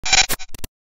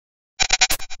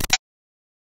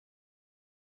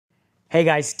Hey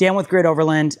guys, Dan with Grit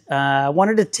Overland. I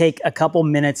wanted to take a couple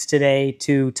minutes today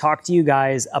to talk to you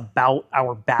guys about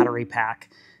our battery pack.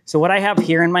 So what I have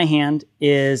here in my hand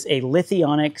is a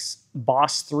Lithionics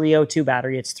Boss 302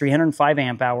 battery. It's 305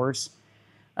 amp hours.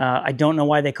 I don't know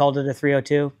why they called it a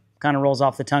 302. Kind of rolls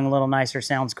off the tongue a little nicer.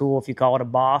 Sounds cool if you call it a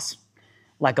Boss.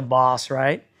 Like a boss,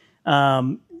 right?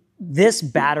 This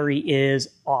battery is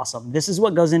awesome. This is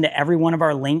what goes into every one of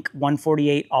our Link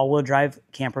 148 all-wheel drive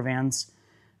camper vans.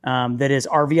 That is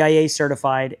RVIA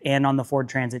certified and on the Ford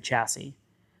Transit chassis.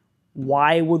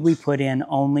 Why would we put in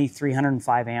only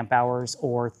 305 amp hours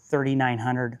or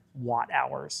 3,900 watt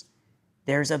hours?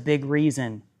 There's a big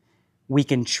reason. We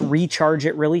can recharge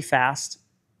it really fast,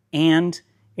 and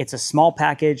it's a small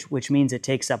package, which means it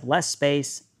takes up less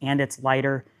space and it's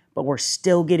lighter, but we're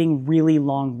still getting really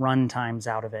long run times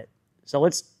out of it. So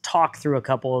let's talk through a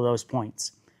couple of those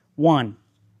points. One,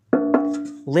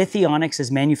 Lithionics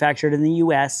is manufactured in the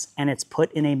US and it's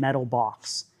put in a metal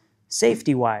box,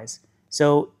 safety-wise.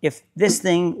 So if this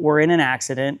thing were in an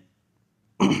accident,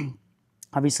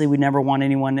 obviously we never want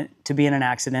anyone to be in an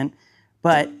accident,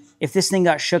 but if this thing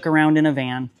got shook around in a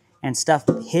van and stuff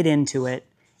hit into it,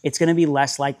 it's going to be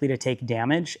less likely to take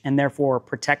damage and therefore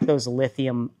protect those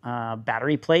lithium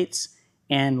battery plates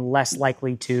and less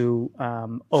likely to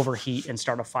overheat and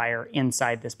start a fire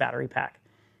inside this battery pack.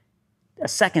 A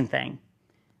second thing,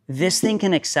 this thing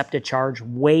can accept a charge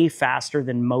way faster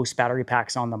than most battery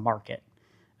packs on the market.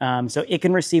 So it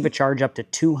can receive a charge up to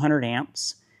 200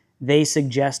 amps. They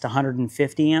suggest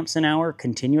 150 amps an hour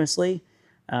continuously.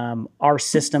 Our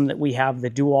system that we have, the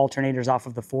dual alternators off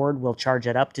of the Ford, will charge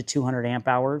it up to 200 amp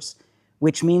hours,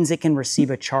 which means it can receive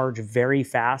a charge very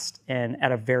fast and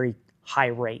at a very high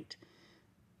rate.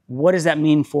 What does that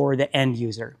mean for the end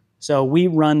user? So we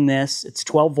run this, it's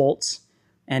 12 volts.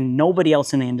 And nobody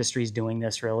else in the industry is doing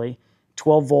this really.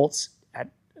 12 volts at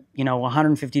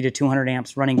 150 to 200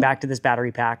 amps running back to this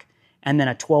battery pack, and then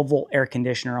a 12 volt air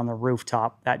conditioner on the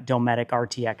rooftop, that Dometic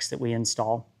RTX that we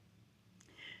install.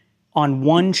 On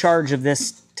one charge of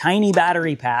this tiny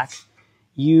battery pack,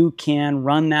 you can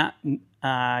run that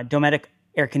Dometic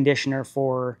air conditioner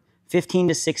for 15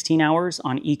 to 16 hours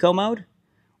on eco mode,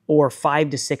 or 5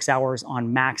 to 6 hours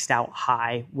on maxed out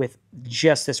high with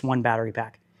just this one battery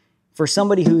pack. For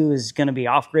somebody who is going to be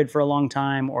off-grid for a long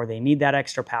time or they need that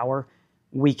extra power,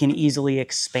 we can easily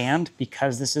expand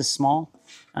because this is small.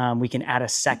 We can add a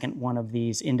second one of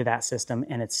these into that system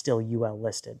and it's still UL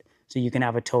listed. So you can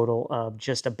have a total of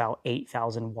just about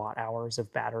 8,000 watt hours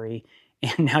of battery.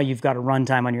 And now you've got a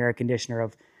runtime on your air conditioner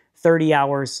of 30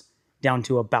 hours down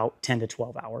to about 10 to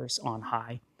 12 hours on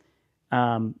high.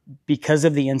 Because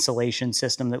of the insulation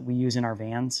system that we use in our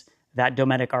vans, that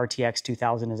Dometic RTX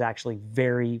 2000 is actually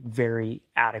very, very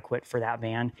adequate for that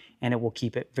van, and it will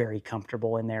keep it very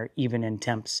comfortable in there, even in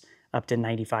temps up to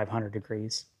 9,500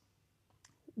 degrees.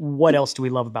 What else do we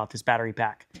love about this battery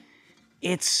pack?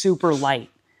 It's super light.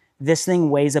 This thing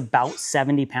weighs about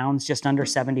 70 pounds, just under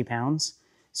 70 pounds.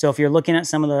 So if you're looking at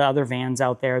some of the other vans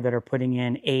out there that are putting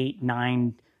in 8,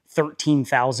 9,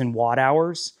 13,000 watt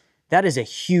hours, that is a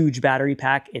huge battery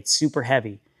pack. It's super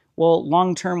heavy. Well,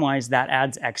 long-term wise, that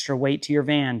adds extra weight to your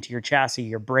van, to your chassis,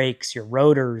 your brakes, your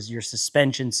rotors, your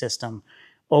suspension system,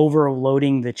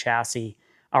 overloading the chassis.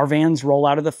 Our vans roll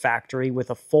out of the factory with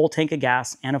a full tank of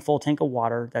gas and a full tank of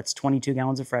water. That's 22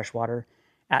 gallons of fresh water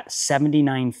at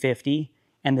 $79.50.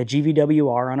 And the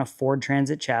GVWR on a Ford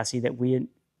Transit chassis that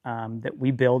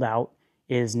we build out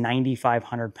is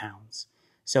 9,500 pounds.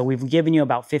 So we've given you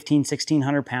about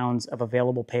 1,600 pounds of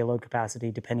available payload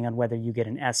capacity, depending on whether you get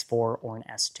an S4 or an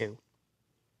S2.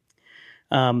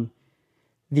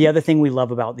 The other thing we love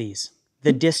about these,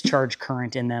 the discharge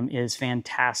current in them is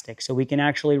fantastic. So we can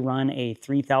actually run a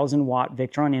 3,000 watt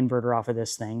Victron inverter off of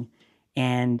this thing,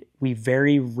 and we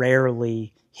very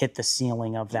rarely hit the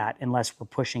ceiling of that unless we're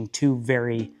pushing two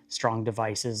very strong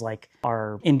devices like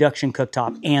our induction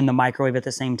cooktop and the microwave at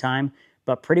the same time.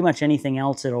 But pretty much anything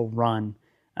else it'll run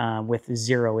with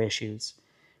zero issues.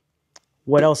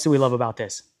 What else do we love about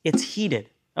this? It's heated.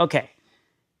 Okay,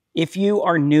 if you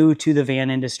are new to the van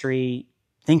industry,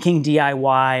 thinking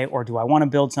DIY or do I want to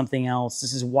build something else,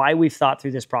 this is why we've thought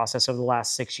through this process over the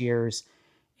last 6 years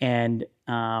and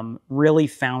really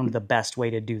found the best way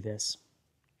to do this.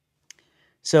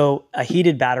 So a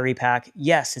heated battery pack,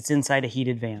 yes, it's inside a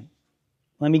heated van.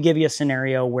 Let me give you a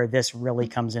scenario where this really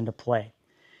comes into play.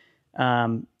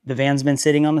 The van's been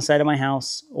sitting on the side of my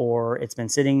house, or it's been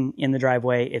sitting in the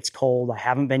driveway. It's cold. I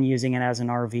haven't been using it as an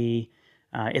RV.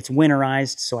 It's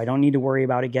winterized, so I don't need to worry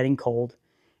about it getting cold.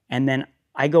 And then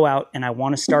I go out and I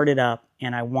want to start it up,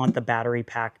 and I want the battery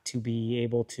pack to be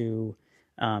able to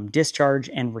discharge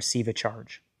and receive a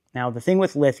charge. Now, the thing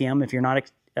with lithium, if you're not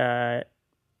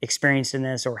experienced in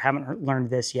this or haven't learned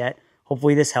this yet,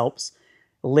 hopefully this helps.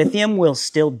 Lithium will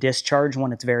still discharge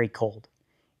when it's very cold.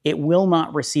 It will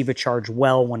not receive a charge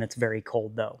well when it's very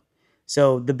cold, though.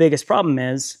 So the biggest problem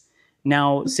is,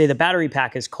 now say the battery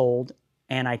pack is cold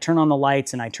and I turn on the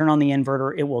lights and I turn on the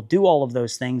inverter, it will do all of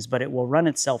those things, but it will run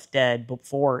itself dead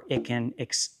before it can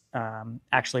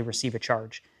actually receive a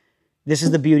charge. This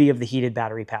is the beauty of the heated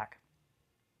battery pack.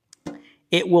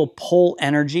 It will pull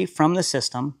energy from the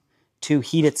system to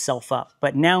heat itself up.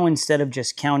 But now, instead of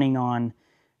just counting on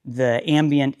the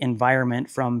ambient environment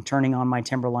from turning on my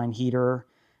Timberline heater,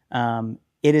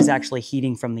 it is actually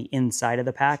heating from the inside of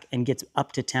the pack and gets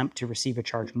up to temp to receive a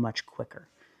charge much quicker.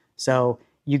 So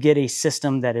you get a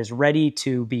system that is ready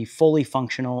to be fully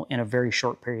functional in a very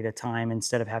short period of time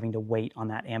instead of having to wait on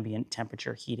that ambient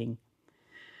temperature heating.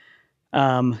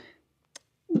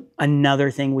 Another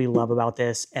thing we love about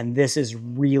this, and this is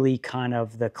really kind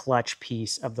of the clutch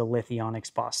piece of the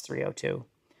Lithionics Boss 302.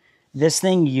 This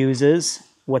thing uses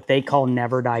what they call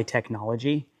never die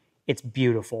technology. It's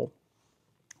beautiful.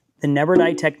 The never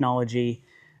die technology,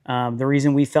 the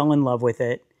reason we fell in love with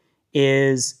it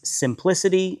is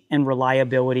simplicity and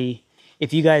reliability.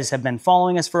 If you guys have been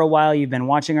following us for a while, you've been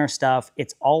watching our stuff,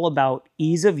 it's all about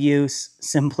ease of use,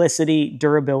 simplicity,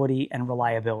 durability, and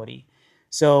reliability.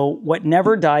 So what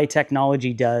never die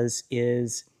technology does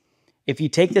is, if you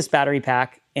take this battery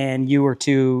pack and you were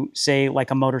to, say,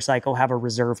 like a motorcycle, have a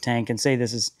reserve tank and say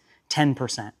this is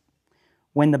 10%.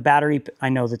 When the battery, I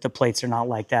know that the plates are not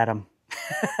like that,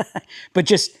 but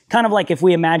just kind of like if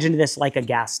we imagined this like a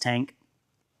gas tank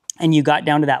and you got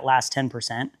down to that last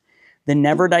 10%, the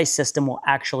never die system will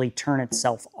actually turn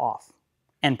itself off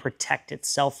and protect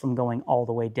itself from going all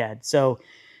the way dead. So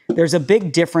there's a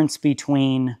big difference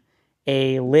between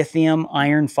a lithium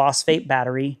iron phosphate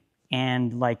battery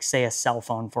and, like, say, a cell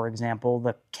phone, for example.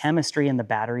 The chemistry in the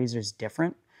batteries is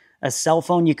different. A cell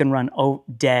phone you can run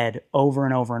dead over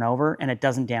and over and over, and it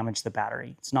doesn't damage the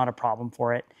battery. It's not a problem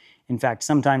for it. In fact,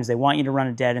 sometimes they want you to run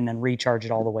it dead and then recharge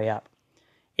it all the way up.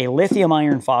 A lithium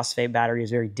iron phosphate battery is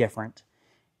very different.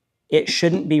 It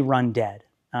shouldn't be run dead.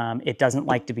 It doesn't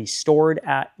like to be stored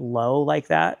at low like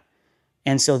that.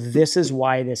 And so this is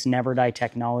why this never die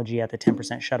technology at the 10%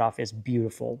 shutoff is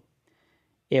beautiful.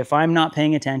 If I'm not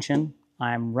paying attention,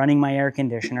 I'm running my air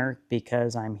conditioner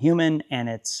because I'm human and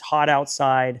it's hot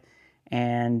outside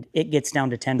and it gets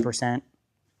down to 10%,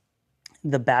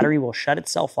 the battery will shut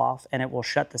itself off and it will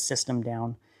shut the system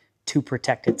down to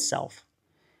protect itself.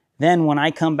 Then when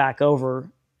I come back over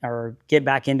or get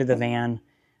back into the van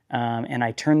and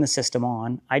I turn the system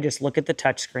on, I just look at the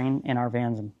touchscreen in our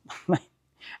vans. And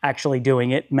actually doing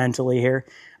it mentally here.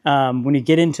 When you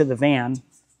get into the van,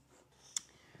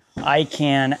 I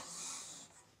can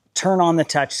turn on the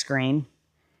touch screen,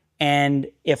 and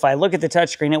if I look at the touch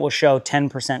screen, it will show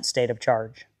 10% state of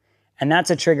charge. And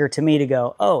that's a trigger to me to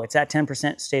go, oh, it's at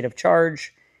 10% state of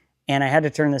charge, and I had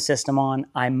to turn the system on.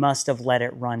 I must have let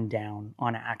it run down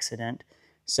on accident.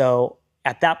 So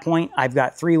at that point, I've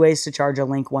got 3 ways to charge a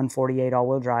Link 148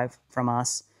 all-wheel drive from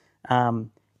us.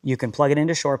 You can plug it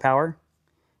into shore power.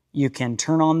 You can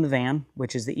turn on the van,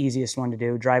 which is the easiest one to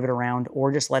do, drive it around,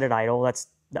 or just let it idle. That's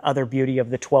the other beauty of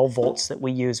the 12 volts that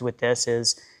we use with this,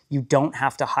 is you don't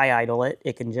have to high idle it.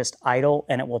 It can just idle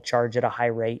and it will charge at a high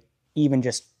rate, even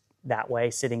just that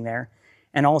way, sitting there.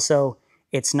 And also,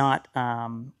 it's not,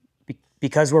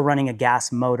 because we're running a gas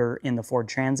motor in the Ford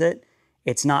Transit,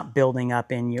 it's not building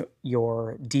up in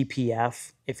your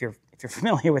DPF. If you're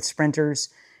familiar with sprinters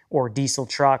or diesel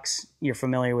trucks, you're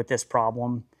familiar with this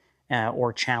problem.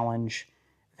 Or challenge,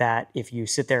 that if you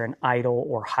sit there and idle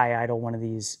or high idle one of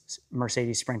these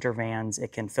Mercedes Sprinter vans,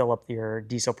 it can fill up your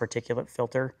diesel particulate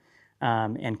filter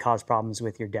and cause problems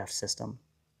with your DEF system.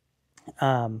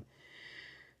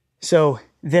 So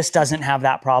this doesn't have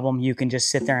that problem. You can just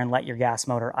sit there and let your gas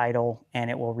motor idle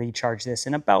and it will recharge this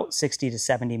in about 60 to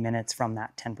 70 minutes from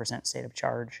that 10% state of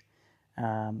charge.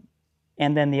 And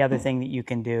then the other thing that you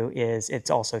can do is it's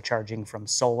also charging from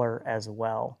solar as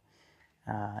well.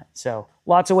 So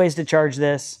lots of ways to charge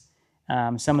this.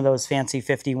 Some of those fancy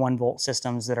 51 volt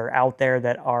systems that are out there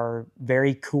that are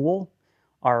very cool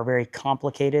are very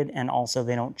complicated, and also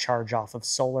they don't charge off of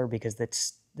solar because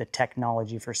the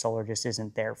technology for solar just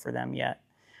isn't there for them yet.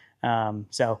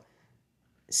 So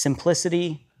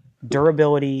simplicity,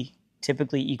 durability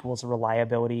typically equals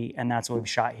reliability, and that's what we've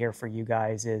shot here for you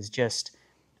guys, is just,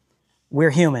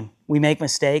 we're human. We make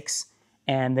mistakes.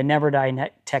 And the never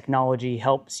die technology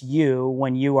helps you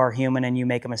when you are human and you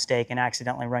make a mistake and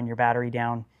accidentally run your battery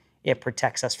down. It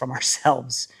protects us from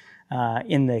ourselves.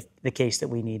 in the case that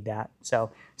we need that.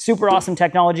 So super awesome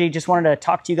technology. Just wanted to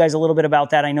talk to you guys a little bit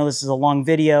about that. I know this is a long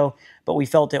video, but we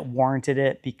felt it warranted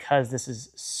it because this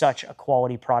is such a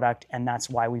quality product, and that's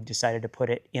why we've decided to put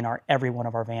it in every one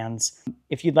of our vans.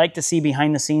 If you'd like to see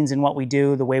behind the scenes in what we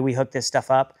do, the way we hook this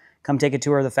stuff up, come take a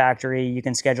tour of the factory. You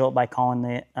can schedule it by calling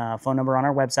the phone number on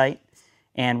our website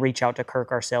and reach out to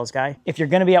Kirk, our sales guy. If you're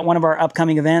gonna be at one of our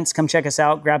upcoming events, come check us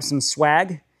out, grab some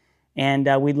swag, and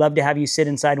we'd love to have you sit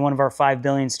inside one of our 5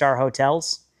 billion star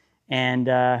hotels. And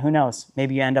who knows,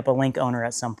 maybe you end up a Link owner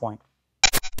at some point.